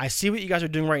 I see what you guys are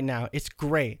doing right now. It's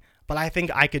great, but I think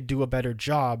I could do a better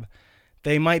job.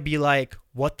 They might be like,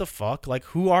 what the fuck? Like,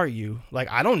 who are you?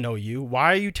 Like, I don't know you.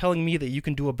 Why are you telling me that you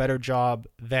can do a better job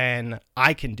than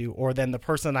I can do, or than the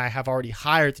person I have already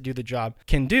hired to do the job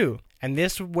can do? And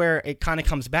this is where it kind of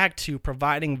comes back to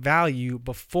providing value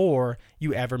before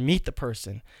you ever meet the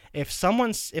person. If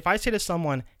I say to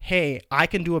someone, hey, I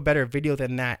can do a better video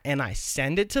than that, and I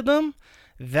send it to them,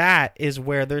 that is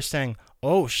where they're saying,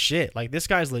 oh shit, like, this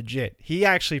guy's legit. He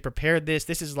actually prepared this.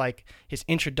 This is like his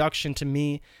introduction to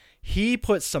me. He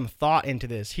put some thought into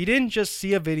this. He didn't just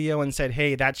see a video and said,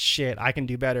 hey, that's shit, I can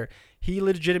do better. He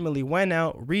legitimately went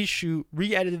out,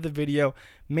 re-edited the video,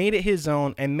 made it his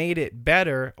own, and made it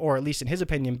better, or at least in his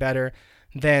opinion, better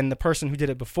than the person who did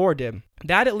it before did.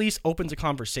 That at least opens a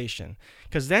conversation,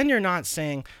 because then you're not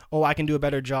saying, oh, I can do a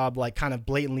better job, like kind of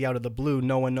blatantly out of the blue.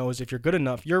 No one knows if you're good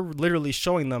enough. You're literally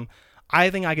showing them, I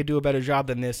think I could do a better job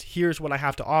than this. Here's what I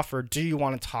have to offer. Do you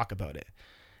want to talk about it?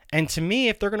 And to me,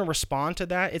 if they're going to respond to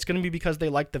that, it's going to be because they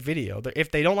like the video.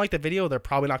 If they don't like the video, they're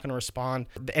probably not going to respond.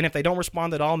 And if they don't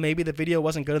respond at all, maybe the video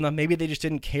wasn't good enough. Maybe they just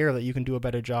didn't care that you can do a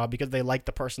better job because they like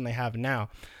the person they have now.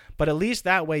 But at least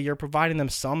that way, you're providing them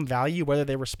some value, whether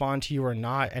they respond to you or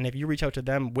not. And if you reach out to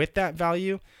them with that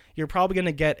value, you're probably going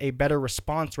to get a better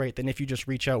response rate than if you just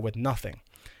reach out with nothing.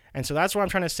 And so that's what I'm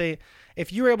trying to say.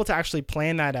 If you're able to actually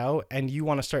plan that out and you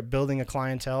want to start building a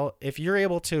clientele, if you're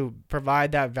able to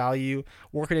provide that value,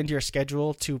 work it into your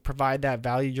schedule to provide that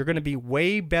value, you're going to be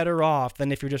way better off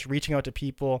than if you're just reaching out to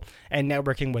people and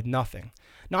networking with nothing.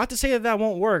 Not to say that that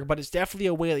won't work, but it's definitely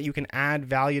a way that you can add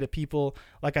value to people,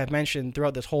 like I've mentioned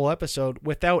throughout this whole episode,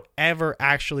 without ever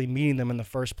actually meeting them in the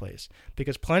first place.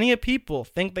 Because plenty of people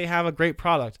think they have a great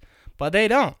product, but they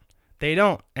don't. They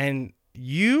don't. And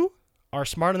you are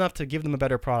smart enough to give them a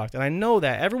better product. And I know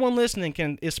that everyone listening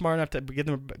is smart enough to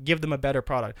give them a better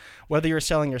product. Whether you're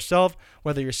selling yourself,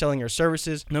 whether you're selling your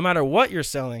services, no matter what you're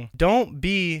selling, don't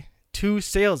be too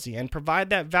salesy and provide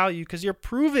that value, because you're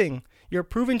proving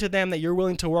to them that you're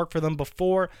willing to work for them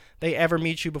before they ever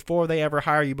meet you, before they ever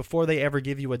hire you, before they ever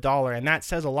give you $1. And that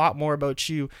says a lot more about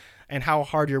you and how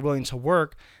hard you're willing to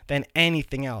work than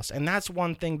anything else. And that's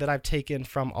one thing that I've taken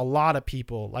from a lot of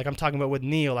people, like I'm talking about with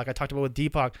Neil, like I talked about with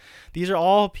Deepak. These are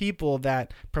all people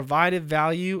that provided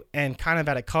value and kind of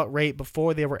at a cut rate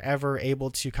before they were ever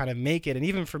able to kind of make it. And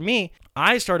even for me,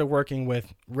 I started working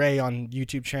with Ray on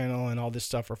YouTube channel and all this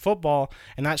stuff for football,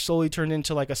 and that slowly turned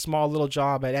into like a small little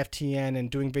job at FTN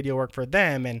and doing video work for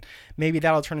them, and maybe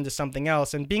that'll turn into something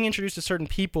else. And being introduced to certain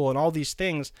people and all these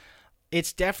things,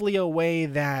 it's definitely a way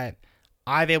that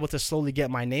I've able to slowly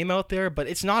get my name out there, but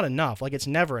it's not enough. Like, it's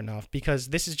never enough, because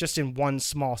this is just in one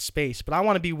small space, but I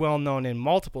want to be well known in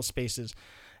multiple spaces.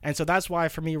 And so that's why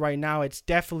for me right now, it's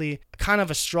definitely kind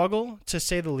of a struggle, to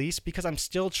say the least, because I'm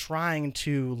still trying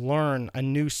to learn a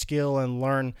new skill and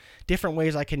learn different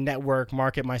ways I can network,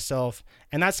 market myself.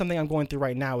 And that's something I'm going through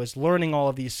right now, is learning all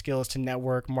of these skills to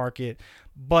network, market.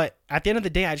 But at the end of the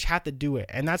day, I just have to do it.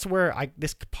 And that's where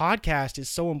this podcast is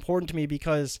so important to me,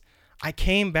 because I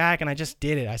came back and I just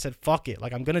did it. I said, fuck it.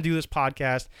 Like, I'm going to do this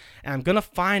podcast and I'm going to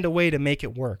find a way to make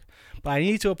it work. But I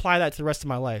need to apply that to the rest of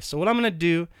my life. So what I'm going to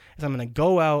do is I'm going to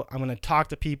go out, I'm going to talk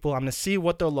to people, I'm going to see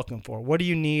what they're looking for. What do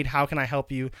you need? How can I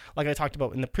help you? Like I talked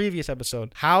about in the previous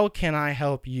episode, how can I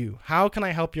help you? How can I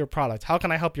help your product? How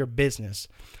can I help your business?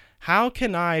 How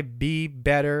can I be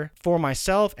better for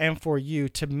myself and for you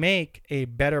to make a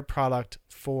better product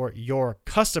for your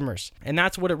customers? And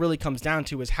that's what it really comes down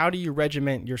to, is how do you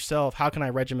regiment yourself? How can I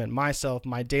regiment myself,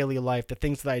 my daily life, the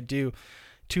things that I do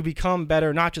to become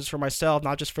better, not just for myself,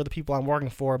 not just for the people I'm working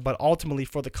for, but ultimately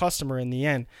for the customer in the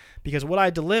end? Because what I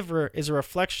deliver is a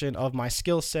reflection of my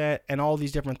skill set and all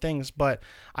these different things. But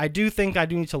I do think I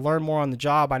do need to learn more on the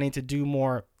job. I need to do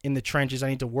more in the trenches. I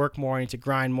need to work more. I need to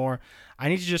grind more. I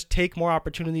need to just take more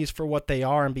opportunities for what they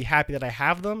are and be happy that I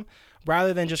have them,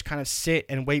 rather than just kind of sit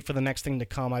and wait for the next thing to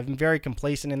come. I've been very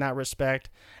complacent in that respect.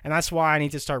 And that's why I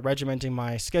need to start regimenting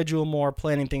my schedule more,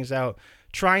 planning things out,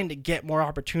 trying to get more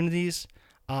opportunities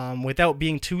without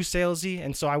being too salesy.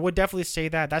 And so I would definitely say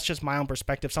that that's just my own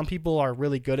perspective. Some people are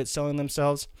really good at selling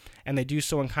themselves, and they do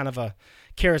so in kind of a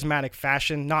charismatic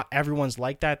fashion. Not everyone's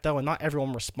like that, though, and not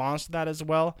everyone responds to that as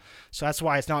well. So that's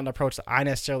why it's not an approach that I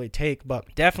necessarily take.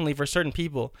 But definitely for certain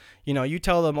people, you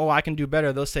tell them, oh, I can do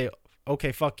better. They'll say,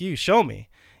 okay, fuck you, show me.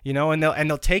 And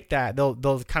they'll take that.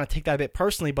 They'll kind of take that a bit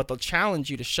personally, but they'll challenge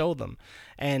you to show them.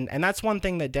 And that's one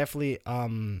thing that definitely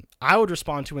I would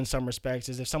respond to in some respects,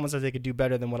 is if someone says they could do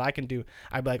better than what I can do,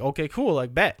 I'd be like, okay, cool,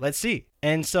 like, bet, let's see.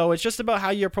 And so it's just about how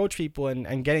you approach people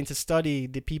and getting to study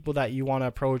the people that you want to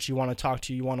approach, you want to talk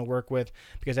to, you want to work with,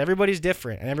 because everybody's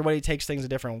different and everybody takes things a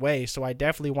different way. So I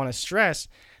definitely want to stress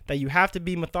that you have to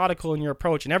be methodical in your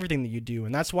approach and everything that you do.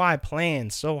 And that's why I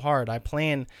plan so hard.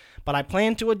 But I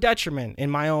plan to a detriment in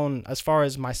my own, as far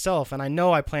as myself. And I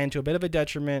know I plan to a bit of a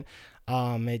detriment.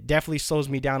 It definitely slows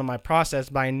me down in my process,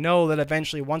 but I know that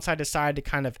eventually, once I decide to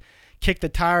kind of kick the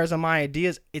tires on my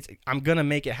ideas, I'm going to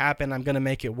make it happen. I'm going to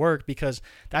make it work, because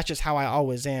that's just how I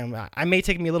always am. I may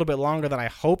take me a little bit longer than I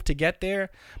hope to get there,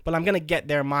 but I'm going to get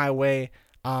there my way.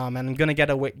 And I'm going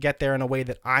to get there in a way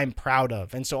that I'm proud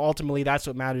of. And so ultimately, that's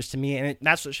what matters to me, and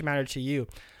that's what should matter to you.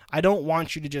 I don't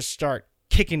want you to just start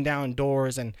kicking down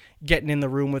doors and getting in the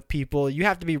room with people. You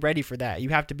have to be ready for that. You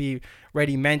have to be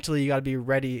ready mentally. You got to be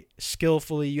ready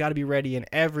skillfully. You got to be ready in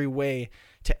every way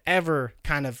to ever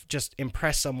kind of just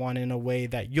impress someone in a way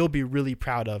that you'll be really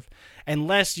proud of.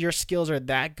 Unless your skills are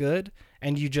that good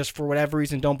and you just, for whatever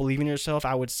reason, don't believe in yourself,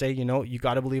 I would say, you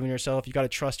got to believe in yourself. You got to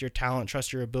trust your talent,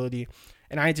 trust your ability.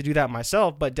 And I need to do that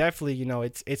myself, but definitely,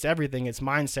 it's everything. It's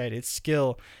mindset, it's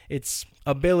skill, it's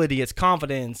ability, it's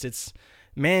confidence, it's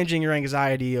managing your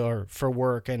anxiety or for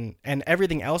work and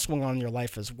everything else going on in your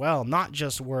life as well. Not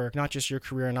just work, not just your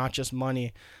career, not just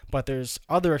money, but there's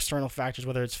other external factors,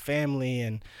 whether it's family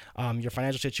and your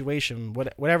financial situation,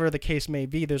 whatever the case may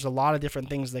be. There's a lot of different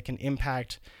things that can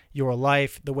impact your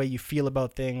life, the way you feel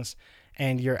about things,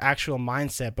 and your actual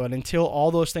mindset. But until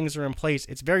all those things are in place,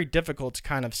 it's very difficult to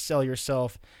kind of sell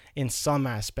yourself in some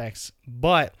aspects.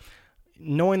 But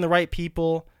knowing the right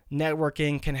people,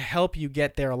 networking can help you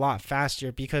get there a lot faster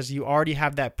because you already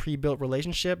have that pre-built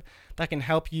relationship that can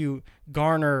help you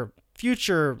garner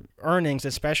future earnings,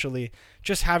 especially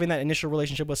just having that initial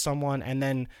relationship with someone and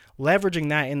then leveraging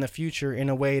that in the future in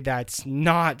a way that's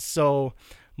not so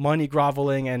money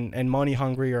groveling and money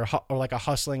hungry or like a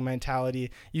hustling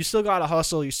mentality. You still got to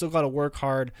hustle. You still got to work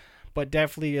hard. But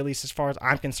definitely, at least as far as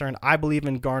I'm concerned, I believe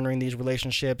in garnering these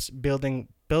relationships, building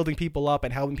people up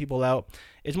and helping people out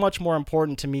is much more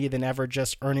important to me than ever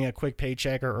just earning a quick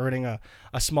paycheck or earning a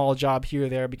small job here or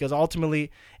there. Because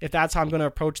ultimately, if that's how I'm going to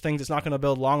approach things, it's not going to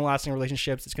build long-lasting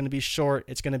relationships. It's going to be short.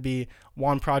 It's going to be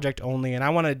one project only. And I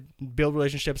want to build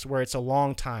relationships where it's a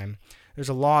long time. There's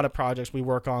a lot of projects we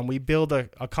work on. We build a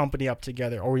company up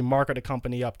together, or we market a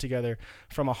company up together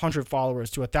from 100 followers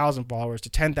to 1,000 followers to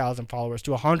 10,000 followers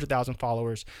to 100,000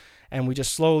 followers. And we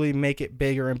just slowly make it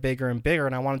bigger and bigger and bigger.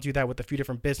 And I want to do that with a few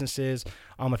different businesses,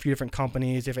 a few different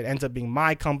companies. If it ends up being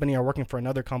my company or working for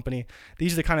another company,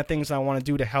 these are the kind of things I want to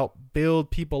do to help build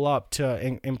people up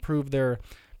to improve their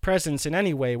presence in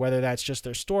any way, whether that's just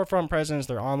their storefront presence,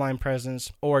 their online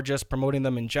presence, or just promoting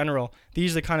them in general.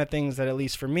 These are the kind of things that, at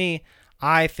least for me,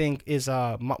 I think is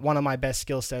one of my best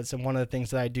skill sets and one of the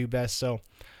things that I do best. So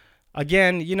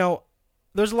again,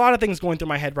 there's a lot of things going through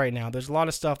my head right now. There's a lot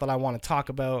of stuff that I want to talk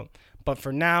about. But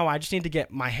for now, I just need to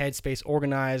get my headspace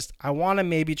organized. I want to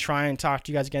maybe try and talk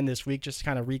to you guys again this week, just to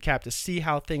kind of recap to see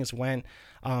how things went.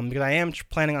 Because I am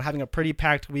planning on having a pretty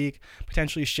packed week,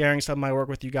 potentially sharing some of my work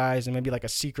with you guys and maybe like a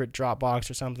secret Dropbox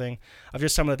or something of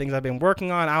just some of the things I've been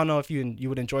working on. I don't know if you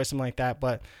would enjoy something like that,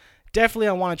 but definitely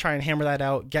I want to try and hammer that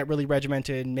out, get really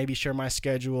regimented, maybe share my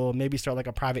schedule, maybe start like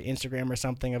a private Instagram or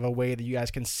something of a way that you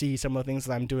guys can see some of the things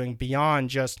that I'm doing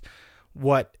beyond just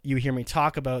what you hear me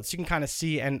talk about, so you can kind of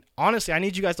see. And honestly, I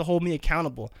need you guys to hold me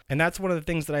accountable. And that's one of the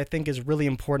things that I think is really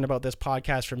important about this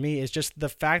podcast for me, is just the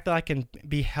fact that I can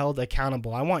be held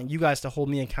accountable. I want you guys to hold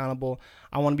me accountable.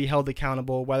 I want to be held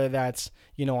accountable, whether that's,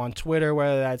 on Twitter,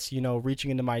 whether that's,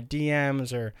 reaching into my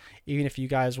DMs, or even if you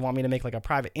guys want me to make like a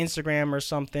private Instagram or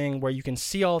something where you can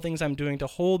see all the things I'm doing, to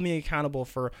hold me accountable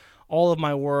for all of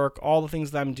my work, all the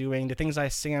things that I'm doing, the things I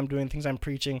say I'm doing, things I'm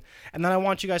preaching. And then I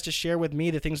want you guys to share with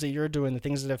me the things that you're doing, the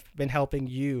things that have been helping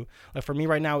you. Like for me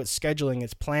right now, it's scheduling,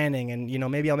 it's planning, and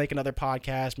maybe I'll make another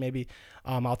podcast, maybe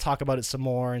I'll talk about it some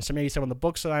more, and so maybe some of the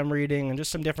books that I'm reading, and just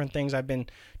some different things I've been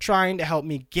trying to help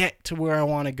me get to where I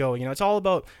want to go. It's all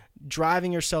about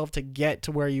driving yourself to get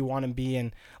to where you want to be.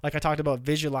 And like I talked about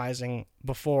visualizing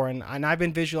before, and I've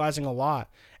been visualizing a lot.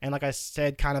 And like I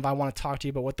said, kind of, I want to talk to you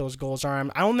about what those goals are.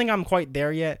 I don't think I'm quite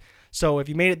there yet. So if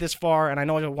you made it this far, and I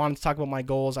know I wanted to talk about my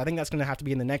goals, I think that's going to have to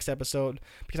be in the next episode,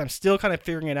 because I'm still kind of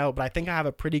figuring it out. But I think I have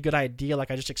a pretty good idea, like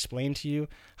I just explained to you,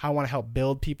 how I want to help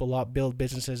build people up, build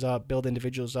businesses up, build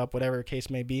individuals up, whatever the case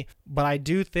may be. But I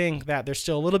do think that there's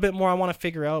still a little bit more I want to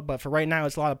figure out. But for right now,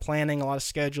 it's a lot of planning, a lot of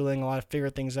scheduling, a lot of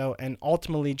figuring things out, and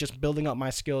ultimately just building up my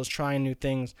skills, trying new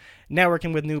things,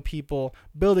 networking with new people,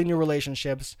 building new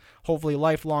relationships, hopefully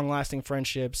lifelong lasting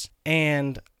friendships.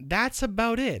 And that's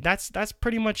about it. That's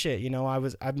pretty much it.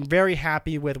 I'm very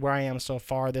happy with where I am so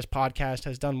far. This podcast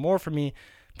has done more for me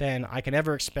than I can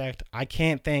ever expect. I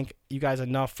can't thank you guys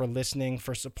enough for listening,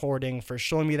 for supporting, for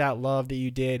showing me that love that you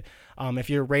did.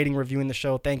 If you're rating, reviewing the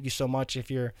show, thank you so much.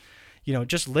 If you're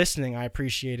just listening, I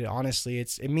appreciate it. Honestly,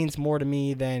 it means more to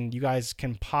me than you guys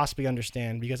can possibly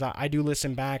understand, because I do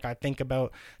listen back. I think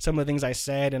about some of the things I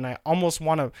said, and I almost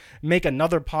want to make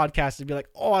another podcast to be like,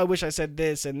 oh, I wish I said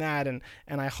this and that. And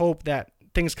I hope that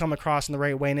things come across in the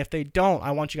right way. And if they don't,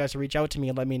 I want you guys to reach out to me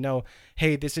and let me know,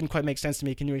 hey, this didn't quite make sense to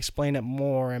me. Can you explain it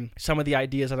more? And some of the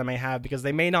ideas that I may have, because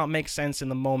they may not make sense in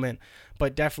the moment,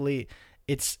 but definitely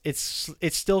it's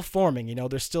still forming. You know,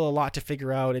 there's still a lot to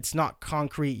figure out. It's not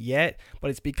concrete yet, but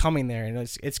it's becoming there, and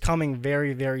it's coming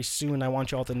very, very soon. I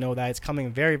want you all to know that it's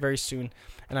coming very, very soon,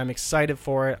 and I'm excited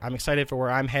for it. I'm excited for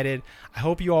where I'm headed. I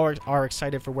hope you all are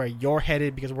excited for where you're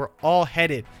headed, because we're all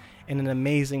headed in an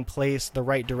amazing place, the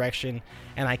right direction,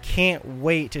 and I can't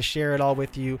wait to share it all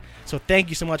with you. So thank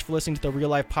you so much for listening to the Real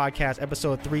Life Podcast,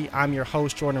 episode 3. I'm your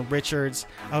host, Jordan Richards.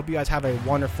 I hope you guys have a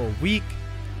wonderful week.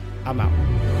 I'm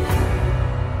out.